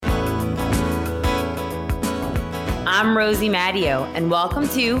I'm Rosie Matteo, and welcome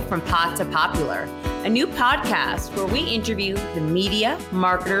to From Pot to Popular, a new podcast where we interview the media,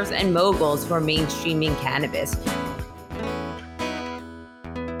 marketers, and moguls who are mainstreaming cannabis.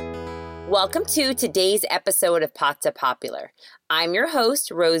 Welcome to today's episode of Pot to Popular. I'm your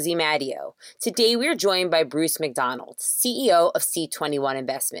host, Rosie Matteo. Today we are joined by Bruce Macdonald, CEO of C21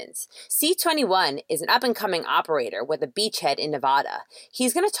 Investments. C21 is an up-and-coming operator with a beachhead in Nevada.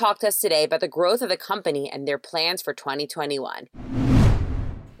 He's going to talk to us today about the growth of the company and their plans for 2021.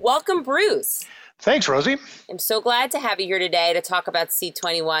 Welcome, Bruce. Thanks, Rosie. I'm so glad to have you here today to talk about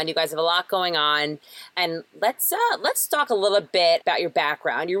C21. You guys have a lot going on. And let's talk a little bit about your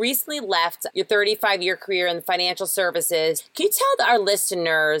background. You recently left your 35-year career in the financial services. Can you tell our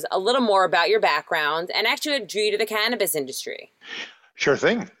listeners a little more about your background and actually what drew you to the cannabis industry? Sure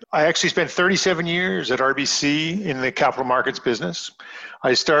thing. I actually spent 37 years at RBC in the capital markets business.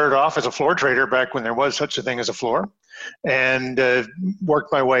 I started off as a floor trader back when there was such a thing as a floor, and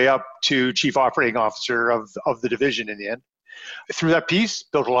worked my way up to chief operating officer of the division in the end. Through that piece,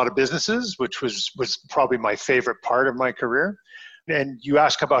 built a lot of businesses, which was probably my favorite part of my career. And you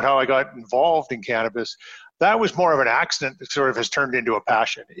ask about how I got involved in cannabis. That was more of an accident that sort of has turned into a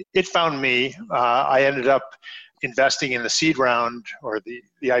passion. It found me. I ended up investing in the seed round or the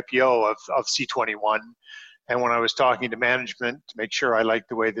IPO of C21. And when I was talking to management to make sure I liked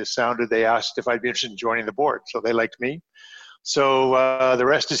the way this sounded, they asked if I'd be interested in joining the board. So they liked me. So the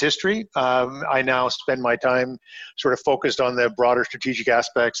rest is history. I now spend my time sort of focused on the broader strategic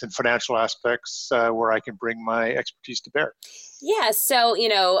aspects and financial aspects where I can bring my expertise to bear. Yeah. So,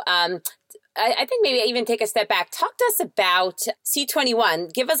 I think maybe even take a step back. Talk to us about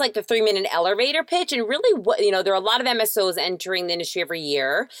C21. Give us like the 3-minute elevator pitch and really what, there are a lot of MSOs entering the industry every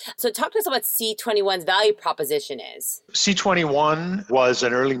year. So talk to us about what C21's value proposition is. C21 was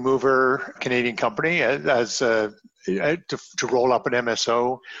an early mover Canadian company to roll up an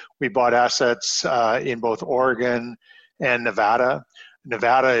MSO. We bought assets in both Oregon and Nevada.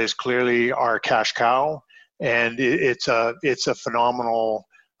 Nevada is clearly our cash cow, and it's a phenomenal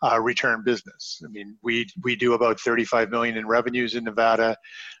return business. I mean, we do about 35 million in revenues in Nevada,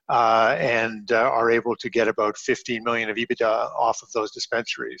 and are able to get about 15 million of EBITDA off of those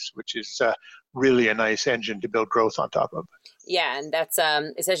dispensaries, which is really a nice engine to build growth on top of. Yeah, and that's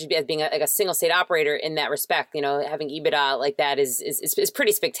essentially as being a single state operator in that respect. Having EBITDA like that is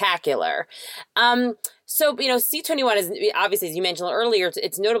pretty spectacular. So, C21 is obviously, as you mentioned earlier,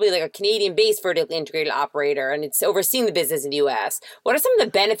 it's notably like a Canadian-based vertically integrated operator, and it's overseeing the business in the U.S. What are some of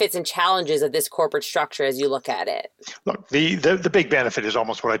the benefits and challenges of this corporate structure as you look at it? Look, the big benefit is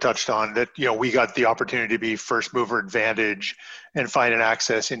almost what I touched on, that, we got the opportunity to be first mover advantage and find an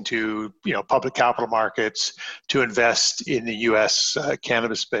access into, public capital markets to invest in the U.S.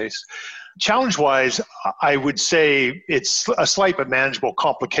 Cannabis space. Challenge-wise, I would say it's a slight but manageable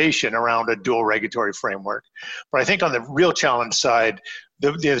complication around a dual regulatory framework. But I think on the real challenge side,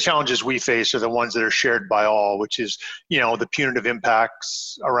 the challenges we face are the ones that are shared by all, which is, the punitive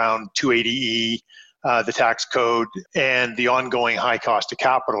impacts around 280E, the tax code, and the ongoing high cost of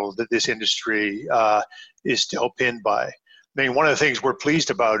capital that this industry is still pinned by. I mean, one of the things we're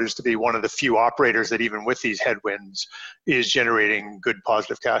pleased about is to be one of the few operators that even with these headwinds is generating good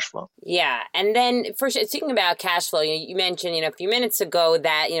positive cash flow. Yeah. And then speaking about cash flow, you mentioned, a few minutes ago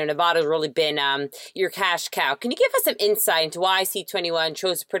that, Nevada's really been your cash cow. Can you give us some insight into why C21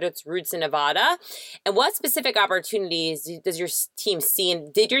 chose to put its roots in Nevada? And what specific opportunities does your team see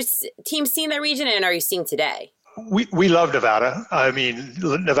did your team see in that region, and are you seeing today? We love Nevada. I mean,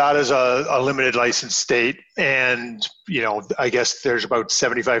 Nevada's a limited license state, and I guess there's about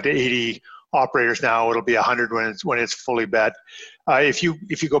 75 to 80 operators now. It'll be 100 when it's fully bet. If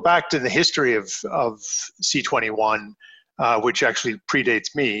you go back to the history of C21, which actually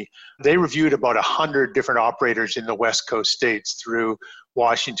predates me, they reviewed about 100 different operators in the West Coast states through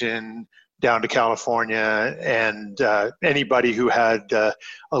Washington down to California, and anybody who had a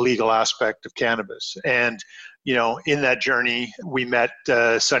legal aspect of cannabis. And in that journey, we met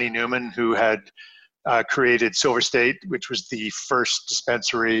Sonny Newman, who had created Silver State, which was the first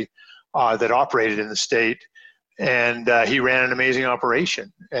dispensary that operated in the state. And he ran an amazing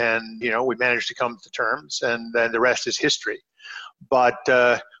operation. And, we managed to come to terms, and then the rest is history.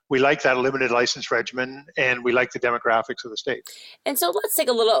 But we like that limited license regimen, and we like the demographics of the state. And so let's take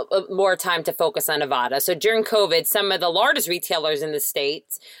a little more time to focus on Nevada. So during COVID, some of the largest retailers in the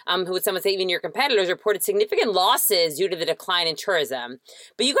state, who would some would say even your competitors, reported significant losses due to the decline in tourism.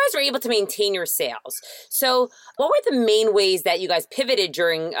 But you guys were able to maintain your sales. So what were the main ways that you guys pivoted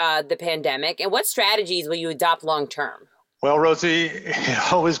during the pandemic, and what strategies will you adopt long term? Well, Rosie,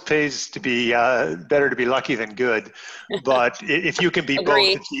 it always pays to be better to be lucky than good. But if you can be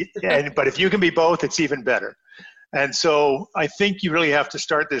both, Agree. but if you can be both, it's even better. And so I think you really have to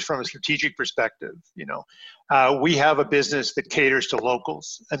start this from a strategic perspective. We have a business that caters to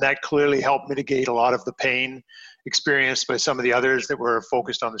locals, and that clearly helped mitigate a lot of the pain experienced by some of the others that were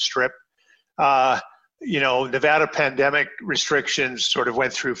focused on the Strip. Nevada pandemic restrictions sort of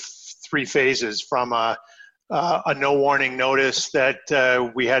went through three phases, from a no warning notice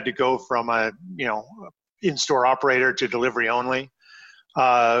that we had to go from a in-store operator to delivery only.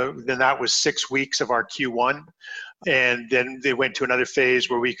 Then that was 6 weeks of our Q1. And then they went to another phase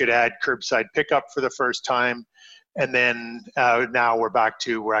where we could add curbside pickup for the first time. And then now we're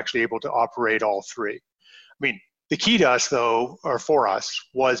actually able to operate all three. I mean, the key to us, though, or for us,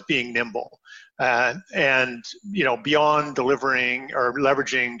 was being nimble. And beyond delivering or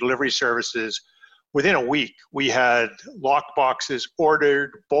leveraging delivery services, within a week, we had lock boxes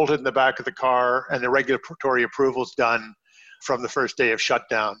ordered, bolted in the back of the car, and the regulatory approvals done from the first day of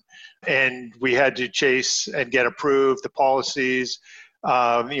shutdown. And we had to chase and get approved the policies,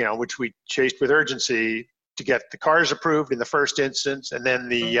 which we chased with urgency to get the cars approved in the first instance, and then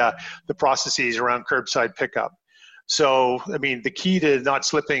the processes around curbside pickup. So, I mean, the key to not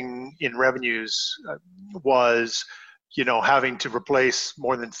slipping in revenues was having to replace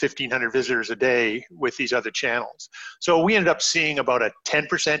more than 1,500 visitors a day with these other channels. So we ended up seeing about a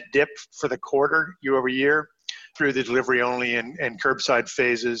 10% dip for the quarter year over year through the delivery only and curbside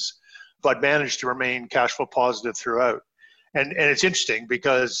phases, but managed to remain cash flow positive throughout. And it's interesting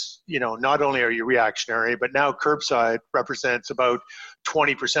because, not only are you reactionary, but now curbside represents about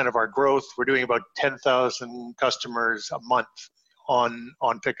 20% of our growth. We're doing about 10,000 customers a month on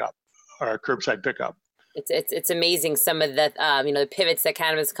pickup, or curbside pickup. It's amazing. Some of the the pivots that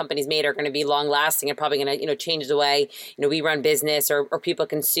cannabis companies made are going to be long lasting and probably going to change the way we run business or people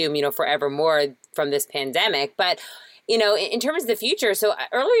consume forevermore from this pandemic. But in terms of the future, so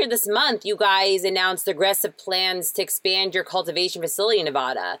earlier this month you guys announced aggressive plans to expand your cultivation facility in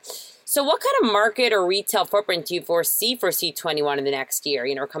Nevada. So what kind of market or retail footprint do you foresee for C21 in the next year?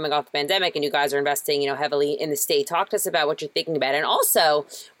 We're coming off the pandemic and you guys are investing, heavily in the state. Talk to us about what you're thinking about. And also,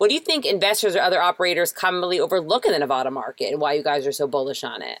 what do you think investors or other operators commonly overlook in the Nevada market and why you guys are so bullish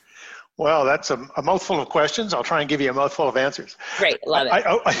on it? Well, that's a mouthful of questions. I'll try and give you a mouthful of answers. Great, love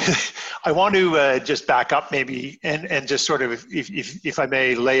it. I want to just back up maybe and just sort of, if I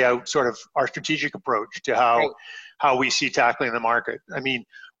may, lay out sort of our strategic approach to how we see tackling the market. I mean,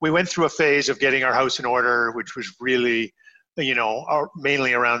 we went through a phase of getting our house in order, which was really,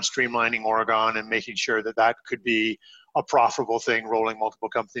 mainly around streamlining Oregon and making sure that could be a profitable thing, rolling multiple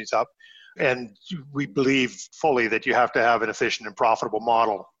companies up. And we believe fully that you have to have an efficient and profitable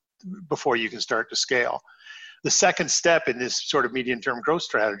model before you can start to scale. The second step in this sort of medium-term growth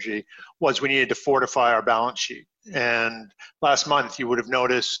strategy was we needed to fortify our balance sheet. And last month, you would have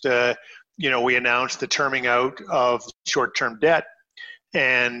noticed, we announced the terming out of short-term debt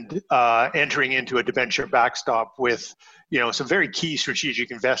and entering into a debenture backstop with, some very key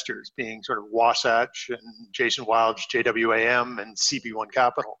strategic investors, being sort of Wasatch and Jason Wild's JWAM and CB1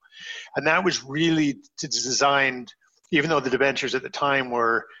 Capital. And that was really designed, even though the debentures at the time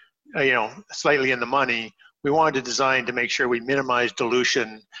were slightly in the money, we wanted to design to make sure we minimize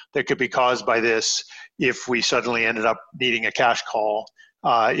dilution that could be caused by this if we suddenly ended up needing a cash call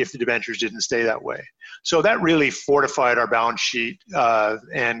if the debentures didn't stay that way. So that really fortified our balance sheet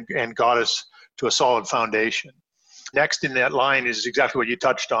and got us to a solid foundation. Next in that line is exactly what you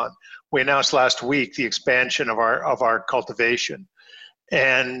touched on. We announced last week the expansion of our cultivation.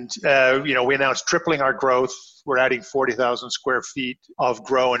 And, we announced tripling our growth. We're adding 40,000 square feet of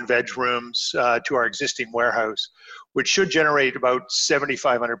grow and veg rooms to our existing warehouse, which should generate about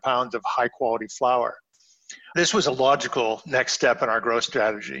 7,500 pounds of high quality flower. This was a logical next step in our growth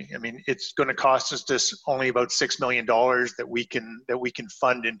strategy. I mean, it's going to cost us just only about $6 million that we can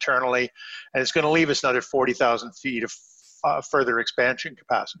fund internally, and it's going to leave us another 40,000 feet of further expansion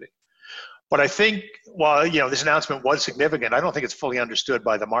capacity. But I think, while this announcement was significant, I don't think it's fully understood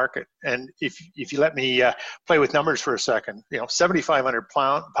by the market. And if you let me play with numbers for a second, 7,500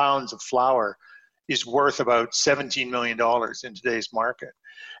 pounds of flower is worth about $17 million in today's market.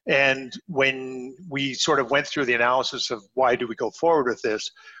 And when we sort of went through the analysis of why do we go forward with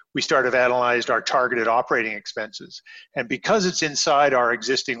this, we started analyzed our targeted operating expenses. And because it's inside our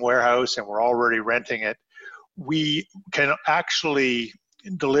existing warehouse and we're already renting it, we can actually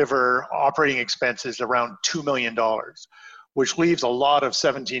deliver operating expenses around $2 million, which leaves a lot of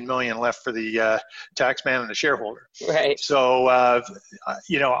 17 million left for the taxman and the shareholder. Right. So,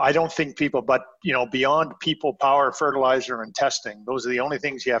 I don't think people, but, beyond people, power, fertilizer, and testing, those are the only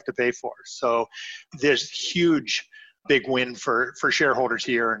things you have to pay for. So there's huge, big win for shareholders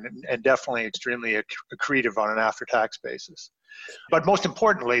here, and definitely extremely accretive on an after-tax basis. But most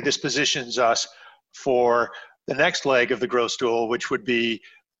importantly, this positions us for the next leg of the growth stool, which would be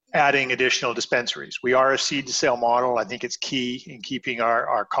adding additional dispensaries. We are a seed to sale model. I think it's key in keeping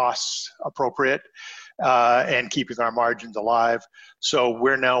our costs appropriate and keeping our margins alive. So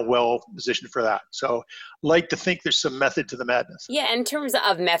we're now well positioned for that. So like to think there's some method to the madness. Yeah, in terms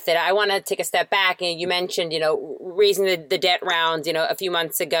of method, I want to take a step back. And you mentioned, raising the debt round, a few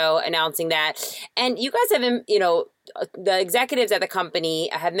months ago, announcing that. And you guys have, the executives at the company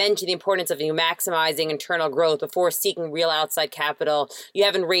have mentioned the importance of maximizing internal growth before seeking real outside capital. You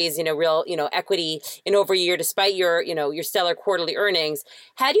haven't raised, real, equity in over a year, despite your stellar quarterly earnings.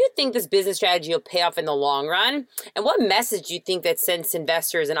 How do you think this business strategy will pay off in the long run? And what message do you think that sends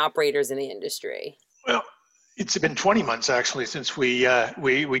investors and operators in the industry? Well, it's been 20 months actually since we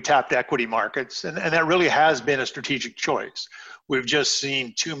tapped equity markets, and that really has been a strategic choice. We've just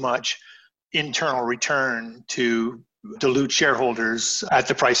seen too much internal return to dilute shareholders at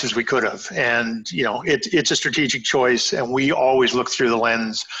the prices we could have. And, it's a strategic choice, and we always look through the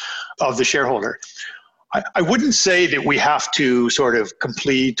lens of the shareholder. I wouldn't say that we have to sort of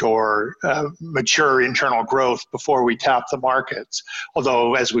complete or mature internal growth before we tap the markets.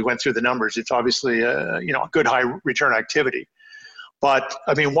 Although, as we went through the numbers, it's obviously a good high return activity. But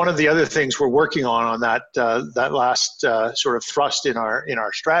I mean, one of the other things we're working on that last sort of thrust in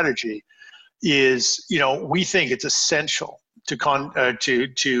our strategy is, we think it's essential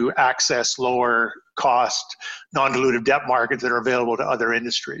to access lower cost, non-dilutive debt markets that are available to other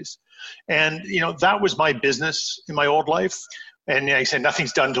industries. And, that was my business in my old life. And I say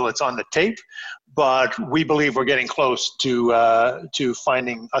nothing's done till it's on the tape, but we believe we're getting close to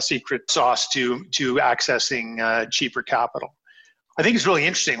finding a secret sauce to accessing cheaper capital. I think it's really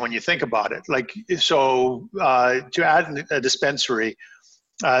interesting when you think about it. To add a dispensary,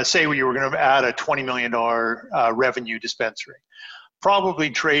 say you were going to add a $20 million revenue dispensary,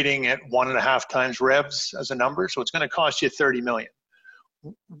 probably trading at 1.5 times revs as a number. So it's going to cost you $30 million.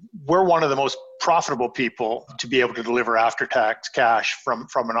 We're one of the most profitable people to be able to deliver after-tax cash from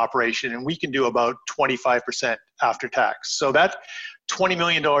an operation, and we can do about 25% after tax. So that $20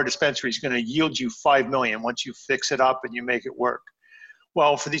 million dispensary is going to yield you $5 million once you fix it up and you make it work.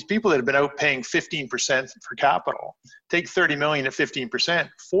 Well, for these people that have been out paying 15% for capital, take 30 million at 15%,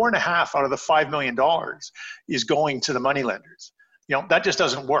 4.5 out of the $5 million is going to the money lenders. That just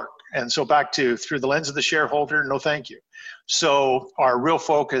doesn't work. And so back to through the lens of the shareholder, no thank you. So our real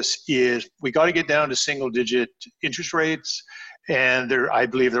focus is we got to get down to single digit interest rates, and I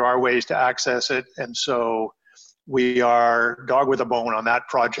believe there are ways to access it. And so we are dog with a bone on that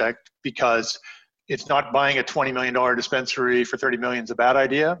project, because it's not buying a $20 million dispensary for $30 million is a bad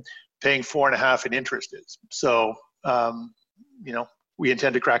idea. Paying 4.5 in interest is. So, we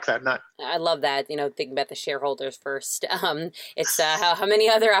intend to crack that nut. I love that, thinking about the shareholders first. It's how many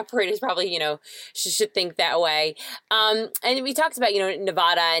other operators probably, should think that way. And we talked about,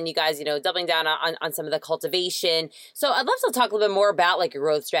 Nevada and you guys, doubling down on some of the cultivation. So I'd love to talk a little bit more about your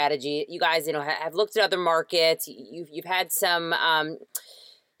growth strategy. You guys, have looked at other markets. You've had some,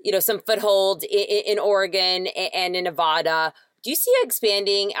 some foothold in Oregon and in Nevada. Do you see it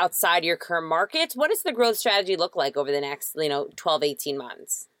expanding outside your current markets? What does the growth strategy look like over the next, 12, 18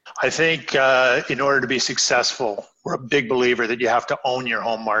 months? I think in order to be successful, we're a big believer that you have to own your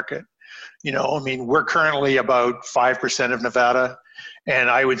home market. We're currently about 5% of Nevada. And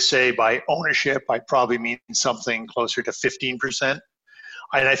I would say by ownership, I probably mean something closer to 15%.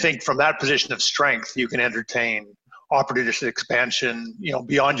 And I think from that position of strength, you can entertain opportunistic expansion,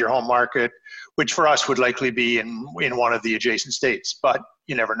 beyond your home market, which for us would likely be in one of the adjacent states, but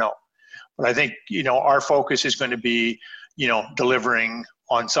you never know. But I think, our focus is going to be, delivering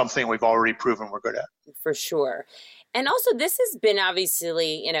on something we've already proven we're good at. For sure. And also this has been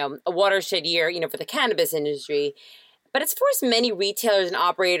obviously, a watershed year, for the cannabis industry, but it's forced many retailers and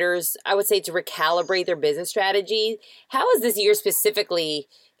operators, I would say, to recalibrate their business strategy. How has this year specifically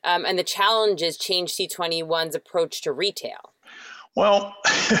and the challenges changed C21's approach to retail? Well,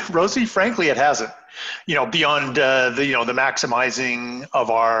 Rosie, frankly, it hasn't. Beyond the maximizing of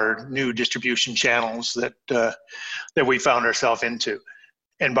our new distribution channels that we found ourselves into.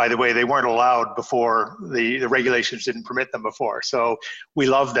 And by the way, they weren't allowed before. The regulations didn't permit them before. So we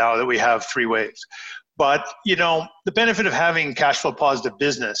love now that we have 3 ways. But the benefit of having cash flow positive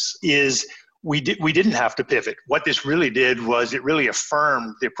business is we didn't have to pivot. What this really did was it really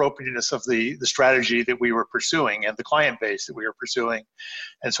affirmed the appropriateness of the strategy that we were pursuing and the client base that we were pursuing,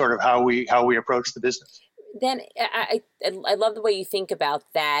 and sort of how we approach the business. Then I love the way you think about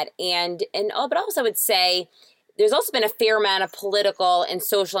that, but also I would say there's also been a fair amount of political and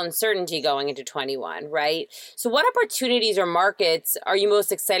social uncertainty going into 21, right? So what opportunities or markets are you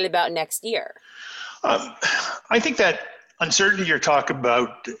most excited about next year? I think that uncertainty you're talking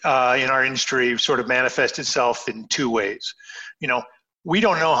about in our industry sort of manifests itself in two ways. We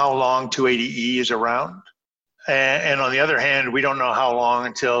don't know how long 280E is around. And on the other hand, we don't know how long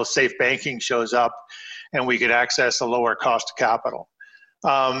until safe banking shows up and we could access a lower cost of capital.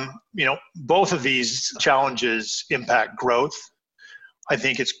 Both of these challenges impact growth. I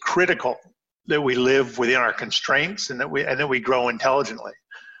think it's critical that we live within our constraints and that we grow intelligently.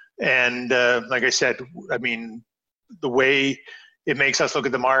 And like I said, the way it makes us look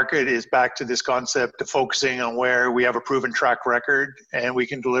at the market is back to this concept of focusing on where we have a proven track record and we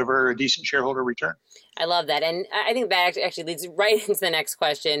can deliver a decent shareholder return. I love that. And I think that actually leads right into the next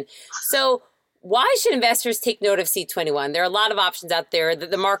question. So why should investors take note of C21? There are a lot of options out there.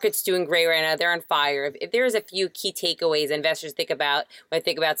 The market's doing great right now. They're on fire. If there's a few key takeaways investors think about when they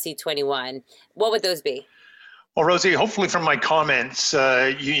think about C21, what would those be? Well, Rosie, hopefully from my comments,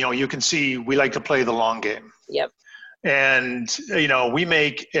 you can see we like to play the long game. Yep. And, we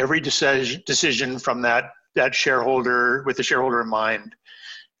make every decision from that shareholder with the shareholder in mind.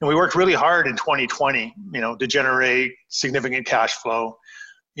 And we worked really hard in 2020, to generate significant cash flow.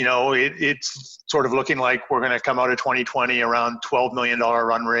 It's sort of looking like we're going to come out of 2020 around $12 million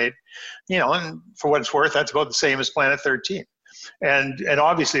run rate, and for what it's worth, that's about the same as Planet 13. And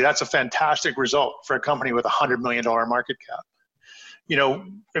obviously that's a fantastic result for a company with $100 million market cap.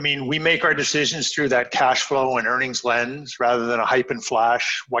 We make our decisions through that cash flow and earnings lens rather than a hype and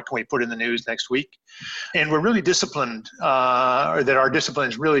flash. What can we put in the news next week? And we're really disciplined, that our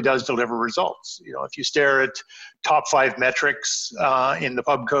discipline really does deliver results. If you stare at top 5 metrics in the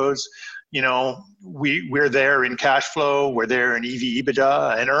pubcos, we're there in cash flow, we're there in EV,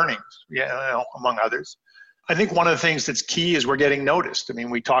 EBITDA, and earnings, among others. I think one of the things that's key is we're getting noticed.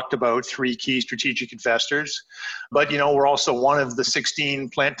 We talked about 3 key strategic investors, but we're also one of the 16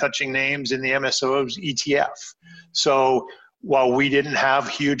 plant-touching names in the MSO's ETF. So while we didn't have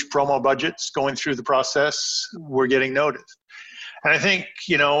huge promo budgets going through the process, we're getting noticed. And I think,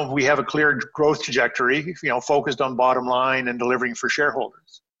 we have a clear growth trajectory, focused on bottom line and delivering for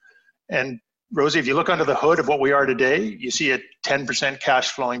shareholders. And Rosie, if you look under the hood of what we are today, you see a 10%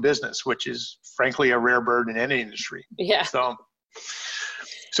 cash flowing business, which is frankly a rare bird in any industry. Yeah.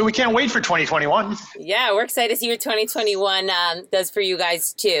 So we can't wait for 2021. Yeah, we're excited to see what 2021 does for you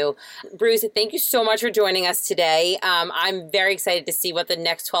guys too. Bruce, thank you so much for joining us today. I'm very excited to see what the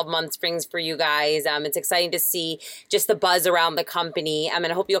next 12 months brings for you guys. It's exciting to see just the buzz around the company. And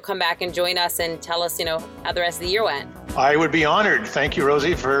I hope you'll come back and join us and tell us, how the rest of the year went. I would be honored. Thank you,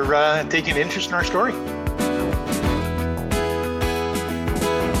 Rosie, for taking interest in our story.